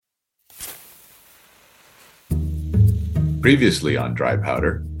Previously on Dry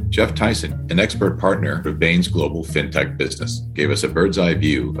Powder, Jeff Tyson, an expert partner of Bain's global fintech business, gave us a bird's eye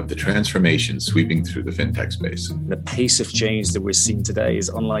view of the transformation sweeping through the fintech space. The pace of change that we're seeing today is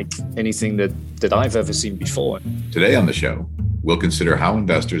unlike anything that I've ever seen before. Today on the show, we'll consider how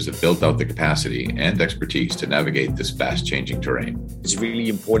investors have built out the capacity and expertise to navigate this fast-changing terrain. It's really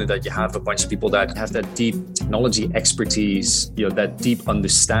important that you have a bunch of people that have that deep technology expertise, that deep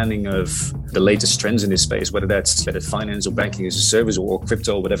understanding of the latest trends in this space, whether that's finance or banking as a service or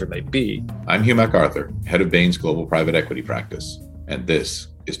crypto, whatever it may be. I'm Hugh MacArthur, head of Bain's global private equity practice, and this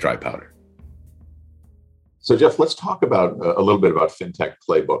is Dry Powder. So Jeff, let's talk about a little bit about fintech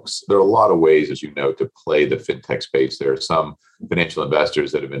playbooks. There are a lot of ways, as you know, to play the fintech space. There are some financial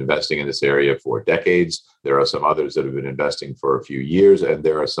investors that have been investing in this area for decades. There are some others that have been investing for a few years, and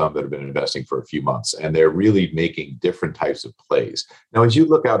there are some that have been investing for a few months. And they're really making different types of plays. Now, as you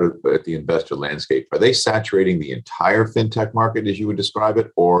look out at the investor landscape, are they saturating the entire fintech market, as you would describe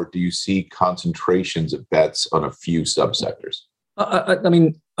it, or do you see concentrations of bets on a few subsectors?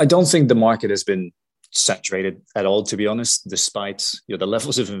 I don't think the market has been saturated at all, to be honest, despite the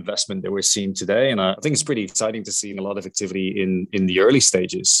levels of investment that we're seeing today. And I think it's pretty exciting to see a lot of activity in the early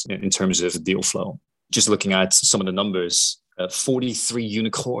stages in terms of deal flow. Just looking at some of the numbers, 43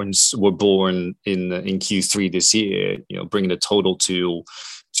 unicorns were born in Q3 this year, bringing the total to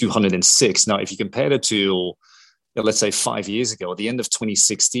 206. Now, if you compare it to let's say 5 years ago, at the end of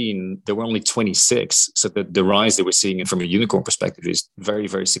 2016, there were only 26. So the rise that we're seeing from a unicorn perspective is very,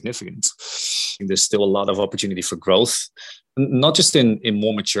 very significant. And there's still a lot of opportunity for growth, not just in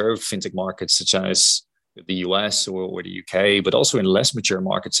more mature fintech markets such as the US or the UK, but also in less mature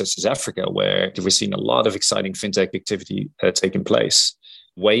markets such as Africa, where we're seeing a lot of exciting fintech activity taking place.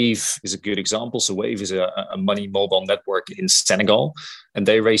 Wave is a good example. So Wave is a money mobile network in Senegal, and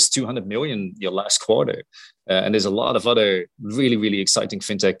they raised 200 million last quarter. And there's a lot of other really, really exciting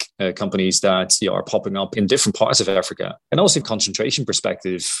fintech companies that are popping up in different parts of Africa. And also concentration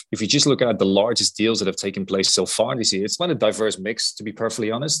perspective, if you just look at the largest deals that have taken place so far this year, it's quite a diverse mix, to be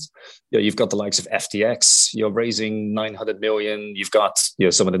perfectly honest. You've got the likes of FTX, raising 900 million. You've got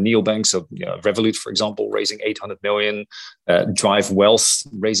some of the neobanks, so Revolut, for example, raising 800 million. Drive Wealth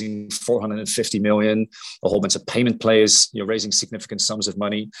raising 450 million. A whole bunch of payment players raising significant sums of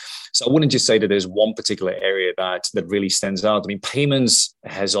money. So I wouldn't just say that there's one particular area that really stands out. I mean, payments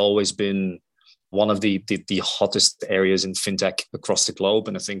has always been one of the hottest areas in fintech across the globe.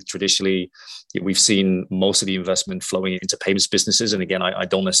 And I think traditionally we've seen most of the investment flowing into payments businesses. And again, I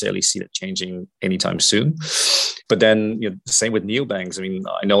don't necessarily see that changing anytime soon. But then the same with neobanks. I mean,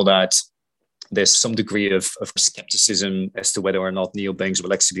 I know that there's some degree of skepticism as to whether or not neobanks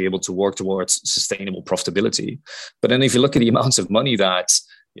will actually be able to work towards sustainable profitability. But then if you look at the amounts of money that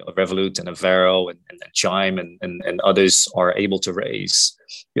Revolut and Avero and Chime and others are able to raise,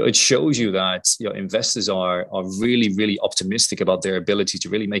 it shows you that investors are really, really optimistic about their ability to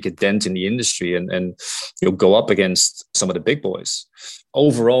really make a dent in the industry and go up against some of the big boys.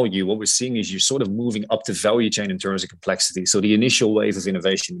 Overall, what we're seeing is you're sort of moving up the value chain in terms of complexity. So the initial wave of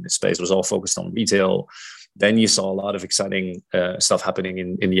innovation in this space was all focused on retail. Then you saw a lot of exciting stuff happening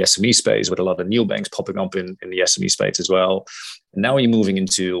in the SME space, with a lot of neobanks popping up in the SME space as well. And now you're moving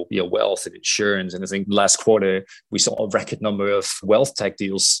into wealth and insurance. And I think last quarter, we saw a record number of wealth tech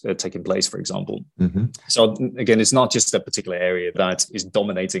deals taking place, for example. Mm-hmm. So again, it's not just a particular area that is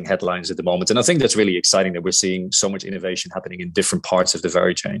dominating headlines at the moment. And I think that's really exciting that we're seeing so much innovation happening in different parts of the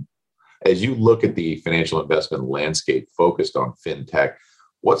value chain. As you look at the financial investment landscape focused on fintech,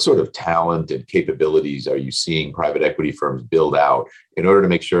 what sort of talent and capabilities are you seeing private equity firms build out in order to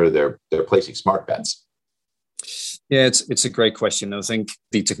make sure they're placing smart bets? Yeah, it's a great question. I think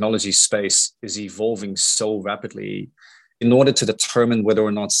the technology space is evolving so rapidly. In order to determine whether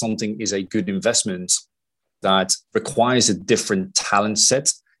or not something is a good investment, that requires a different talent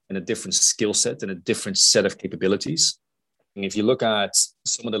set and a different skill set and a different set of capabilities. And if you look at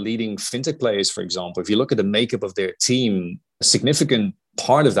some of the leading fintech players, for example, if you look at the makeup of their team, a significant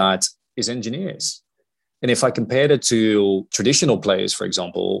part of that is engineers. And if I compare it to traditional players, for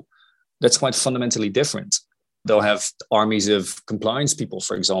example, that's quite fundamentally different. They'll have armies of compliance people,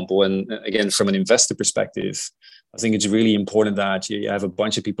 for example. And again, from an investor perspective, I think it's really important that you have a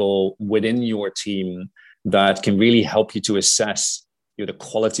bunch of people within your team that can really help you to assess the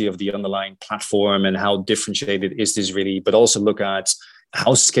quality of the underlying platform and how differentiated is this really, but also look at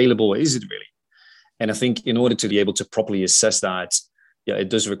how scalable is it really. And I think in order to be able to properly assess that, it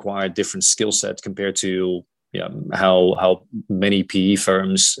does require a different skill set compared to how many PE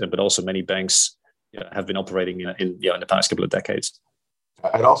firms, but also many banks have been operating in the past couple of decades.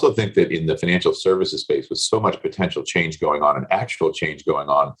 I'd also think that in the financial services space, with so much potential change going on and actual change going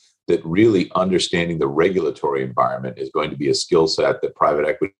on, that really understanding the regulatory environment is going to be a skill set that private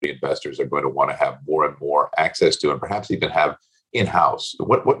equity investors are going to want to have more and more access to, and perhaps even have in-house.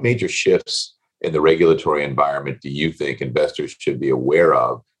 What major shifts in the regulatory environment do you think investors should be aware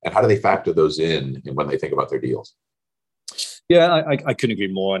of, and how do they factor those in when they think about their deals? Yeah, I couldn't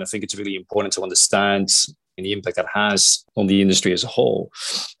agree more. And I think it's really important to understand the impact that has on the industry as a whole.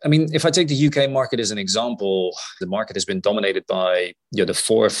 I mean, if I take the UK market as an example, the market has been dominated by the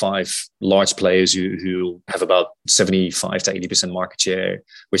 4 or 5 large players who have about 75 to 80% market share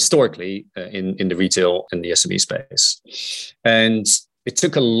historically in the retail and the SME space. And it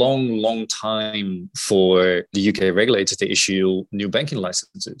took a long time for the UK regulator to issue new banking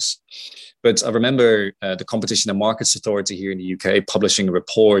licenses. But I remember the Competition and Markets Authority here in the UK publishing a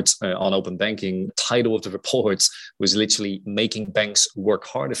report on open banking. The title of the report was literally "Making Banks Work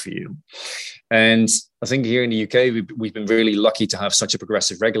Harder for You." And I think here in the UK, we've been really lucky to have such a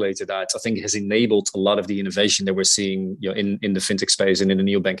progressive regulator that I think has enabled a lot of the innovation that we're seeing in the fintech space and in the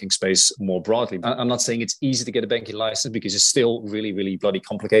neobanking space more broadly. I'm not saying it's easy to get a banking license because it's still really, really bloody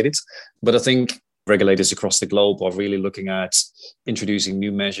complicated. But I think regulators across the globe are really looking at introducing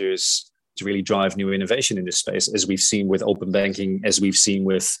new measures to really drive new innovation in this space, as we've seen with open banking, as we've seen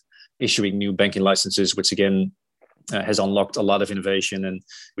with issuing new banking licenses, which again has unlocked a lot of innovation. And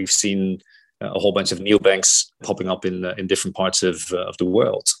we've seen a whole bunch of neobanks popping up in different parts of the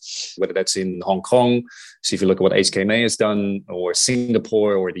world, whether that's in Hong Kong. So if you look at what HKMA has done, or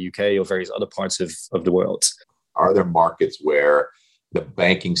Singapore, or the UK, or various other parts of the world. Are there markets where the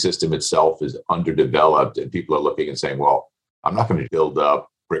banking system itself is underdeveloped and people are looking and saying, well, I'm not going to build up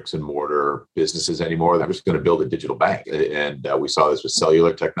bricks and mortar businesses anymore. They're just going to build a digital bank. And we saw this with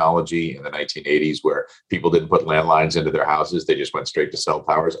cellular technology in the 1980s, where people didn't put landlines into their houses. They just went straight to cell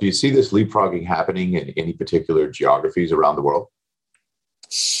towers. Do you see this leapfrogging happening in any particular geographies around the world?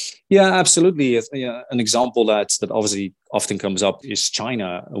 Yeah, absolutely. An example that obviously often comes up is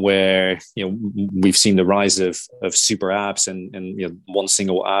China, where we've seen the rise of super apps and one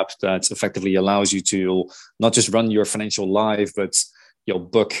single app that effectively allows you to not just run your financial life, but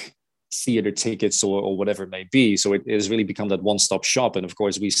book theater tickets or whatever it may be. So it has really become that one-stop shop. And of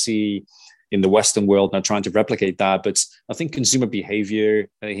course, we see in the Western world now trying to replicate that. But I think consumer behavior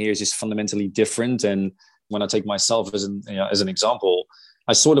here is just fundamentally different. And when I take myself as an example,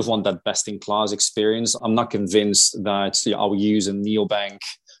 I sort of want that best-in-class experience. I'm not convinced that I'll use a neobank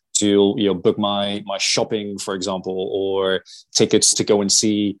to book my shopping, for example, or tickets to go and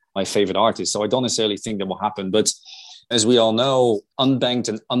see my favorite artist. So I don't necessarily think that will happen. But as we all know, unbanked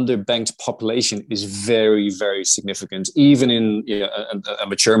and underbanked population is very, very significant, even in a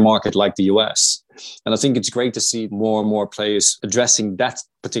mature market like the US. And I think it's great to see more and more players addressing that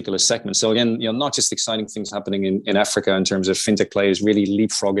particular segment. So again, not just exciting things happening in Africa in terms of fintech players really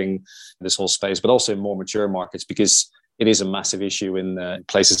leapfrogging this whole space, but also in more mature markets, because it is a massive issue in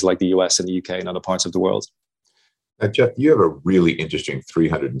places like the US and the UK and other parts of the world. Now, Jeff, you have a really interesting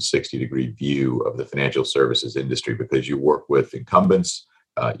 360-degree view of the financial services industry, because you work with incumbents,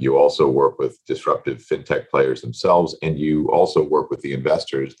 you also work with disruptive fintech players themselves, and you also work with the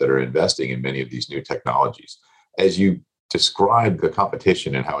investors that are investing in many of these new technologies. As you describe the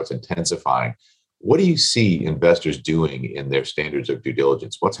competition and how it's intensifying, what do you see investors doing in their standards of due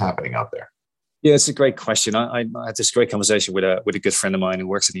diligence? What's happening out there? Yeah, it's a great question. I had this great conversation with a good friend of mine who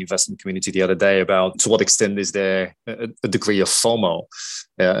works in the investment community the other day about to what extent is there a degree of FOMO,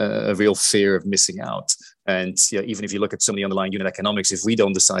 a real fear of missing out. And even if you look at some of the underlying unit economics, if we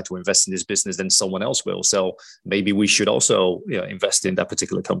don't decide to invest in this business, then someone else will. So maybe we should also invest in that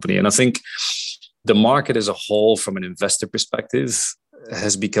particular company. And I think the market as a whole, from an investor perspective,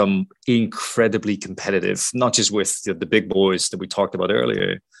 has become incredibly competitive, not just with the big boys that we talked about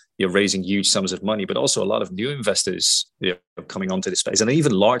earlier, raising huge sums of money, but also a lot of new investors coming onto the space, and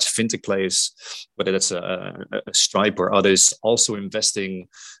even large fintech players, whether that's a Stripe or others, also investing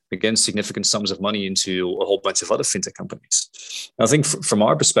again significant sums of money into a whole bunch of other fintech companies. And I think from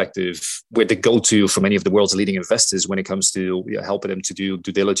our perspective, we're the go-to for many of the world's leading investors when it comes to helping them to do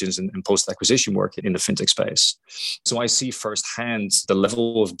due diligence and post-acquisition work in the fintech space. So I see firsthand the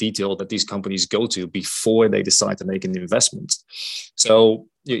level of detail that these companies go to before they decide to make an investment. So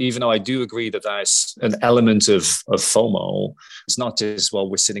even though I do agree that there's an element of FOMO, it's not just, well,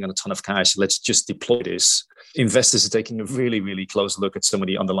 we're sitting on a ton of cash, let's just deploy this. Investors are taking a really, really close look at some of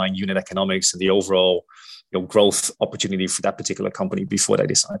the underlying unit economics and the overall growth opportunity for that particular company before they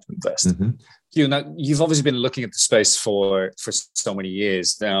decide to invest. Mm-hmm. Now, you've obviously been looking at the space for so many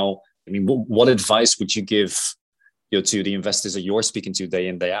years now. I mean, what advice would you give to the investors that you're speaking to day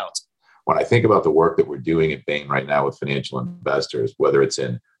in, day out? When I think about the work that we're doing at Bain right now with financial investors, whether it's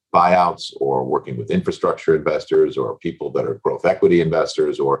in buyouts or working with infrastructure investors or people that are growth equity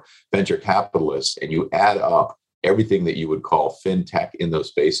investors or venture capitalists, and you add up everything that you would call fintech in those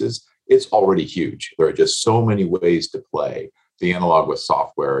spaces, it's already huge. There are just so many ways to play. The analog with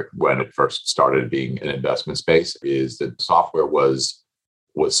software when it first started being an investment space is that software was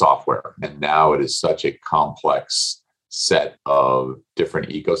software. And now it is such a complex set of different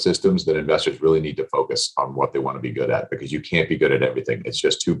ecosystems that investors really need to focus on what they want to be good at, because you can't be good at everything. It's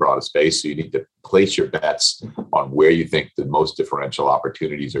just too broad a space. So you need to place your bets on where you think the most differential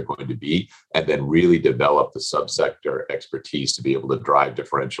opportunities are going to be, and then really develop the subsector expertise to be able to drive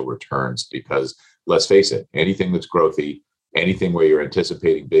differential returns. Because let's face it, anything that's growthy, anything where you're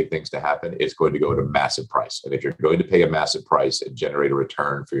anticipating big things to happen is going to go at a massive price. And if you're going to pay a massive price and generate a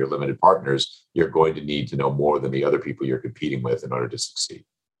return for your limited partners, you're going to need to know more than the other people you're competing with in order to succeed.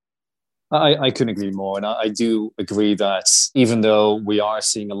 I couldn't agree more. And I do agree that even though we are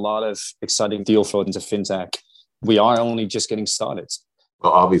seeing a lot of exciting deal flow into fintech, we are only just getting started.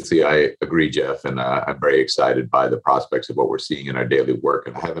 Well, obviously, I agree, Jeff, and I'm very excited by the prospects of what we're seeing in our daily work.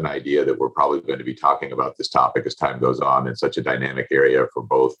 And I have an idea that we're probably going to be talking about this topic as time goes on. It's such a dynamic area for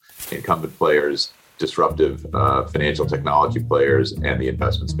both incumbent players, disruptive financial technology players, and the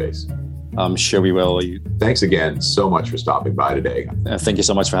investment space. I'm sure we will. Thanks again so much for stopping by today. Thank you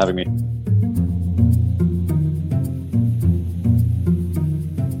so much for having me.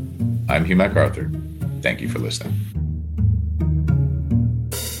 I'm Hugh MacArthur. Thank you for listening.